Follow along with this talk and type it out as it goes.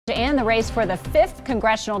And the race for the 5th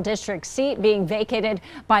congressional district seat being vacated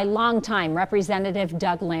by longtime Representative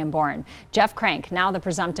Doug Lamborn. Jeff Crank, now the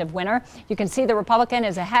presumptive winner. You can see the Republican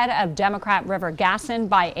is ahead of Democrat River Gasson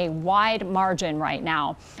by a wide margin right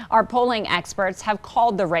now. Our polling experts have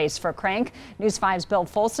called the race for Crank. News 5's Bill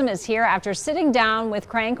Folsom is here after sitting down with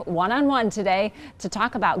Crank one-on-one today to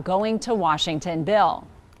talk about going to Washington. Bill.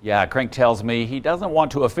 Yeah, Crank tells me he doesn't want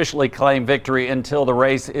to officially claim victory until the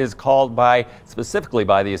race is called specifically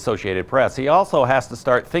by the Associated Press. He also has to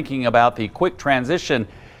start thinking about the quick transition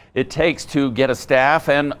it takes to get a staff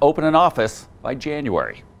and open an office by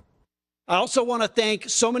January. I also want to thank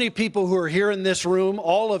so many people who are here in this room,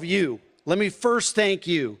 all of you. Let me first thank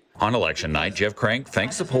you. On election night, Jeff Crank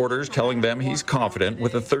thanked supporters, telling them he's confident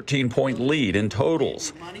with a 13-point lead in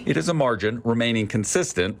totals. It is a margin remaining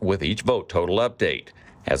consistent with each vote total update.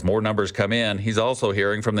 As more numbers come in, he's also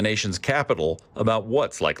hearing from the nation's capital about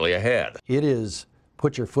what's likely ahead. It is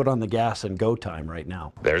put your foot on the gas and go time right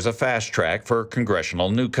now. There's a fast track for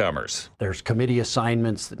congressional newcomers. There's committee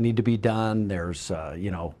assignments that need to be done. There's,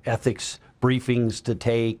 ethics briefings to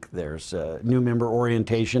take. There's new member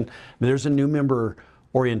orientation. There's a new member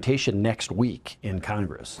orientation next week in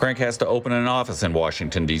Congress. Crank has to open an office in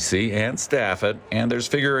Washington, D.C. and staff it, and there's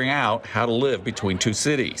figuring out how to live between two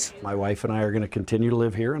cities. My wife and I are going to continue to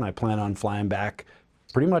live here, and I plan on flying back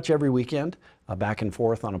pretty much every weekend, back and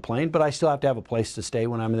forth on a plane, but I still have to have a place to stay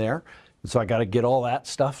when I'm there. So I got to get all that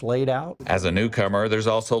stuff laid out. As a newcomer, there's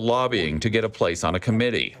also lobbying to get a place on a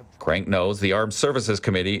committee. Crank knows the Armed Services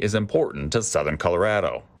Committee is important to Southern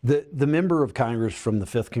Colorado. The member of Congress from the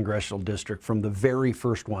 5th Congressional District from the very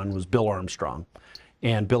first one was Bill Armstrong.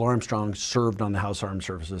 And Bill Armstrong served on the House Armed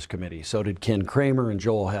Services Committee. So did Ken Kramer and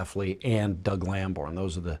Joel Heffley and Doug Lamborn.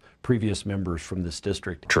 Those are the previous members from this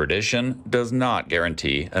district. Tradition does not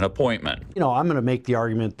guarantee an appointment. I'm going to make the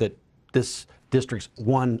argument that this district's,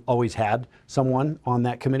 one, always had someone on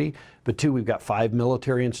that committee, but two, we've got 5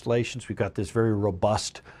 military installations. We've got this very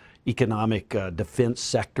robust economic defense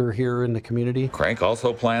sector here in the community. Crank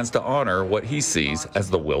also plans to honor what he sees as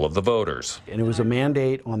the will of the voters. And it was a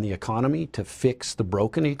mandate on the economy to fix the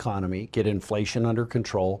broken economy, get inflation under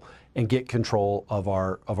control, and get control of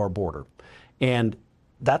our border. And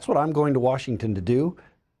that's what I'm going to Washington to do.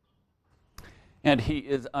 And he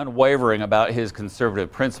is unwavering about his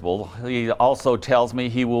conservative principle. He also tells me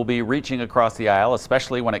he will be reaching across the aisle,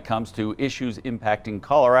 especially when it comes to issues impacting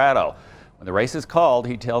Colorado. When the race is called,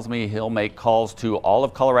 he tells me he'll make calls to all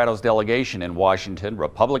of Colorado's delegation in Washington,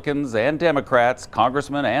 Republicans and Democrats,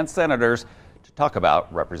 congressmen and senators, to talk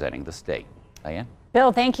about representing the state. Diane?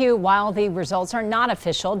 Bill, thank you. While the results are not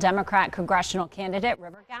official, Democrat congressional candidate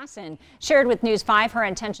River Gasson shared with News 5 her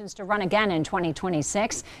intentions to run again in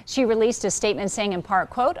 2026. She released a statement saying in part,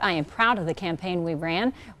 quote, "I am proud of the campaign we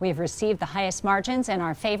ran. We have received the highest margins in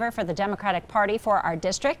our favor for the Democratic Party for our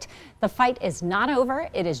district. The fight is not over.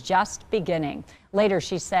 It is just beginning." Later,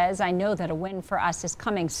 she says, "I know that a win for us is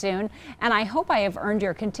coming soon, and I hope I have earned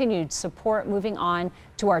your continued support moving on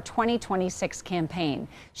to our 2026 campaign."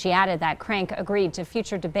 She added that Crank agreed to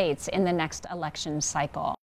future debates in the next election cycle.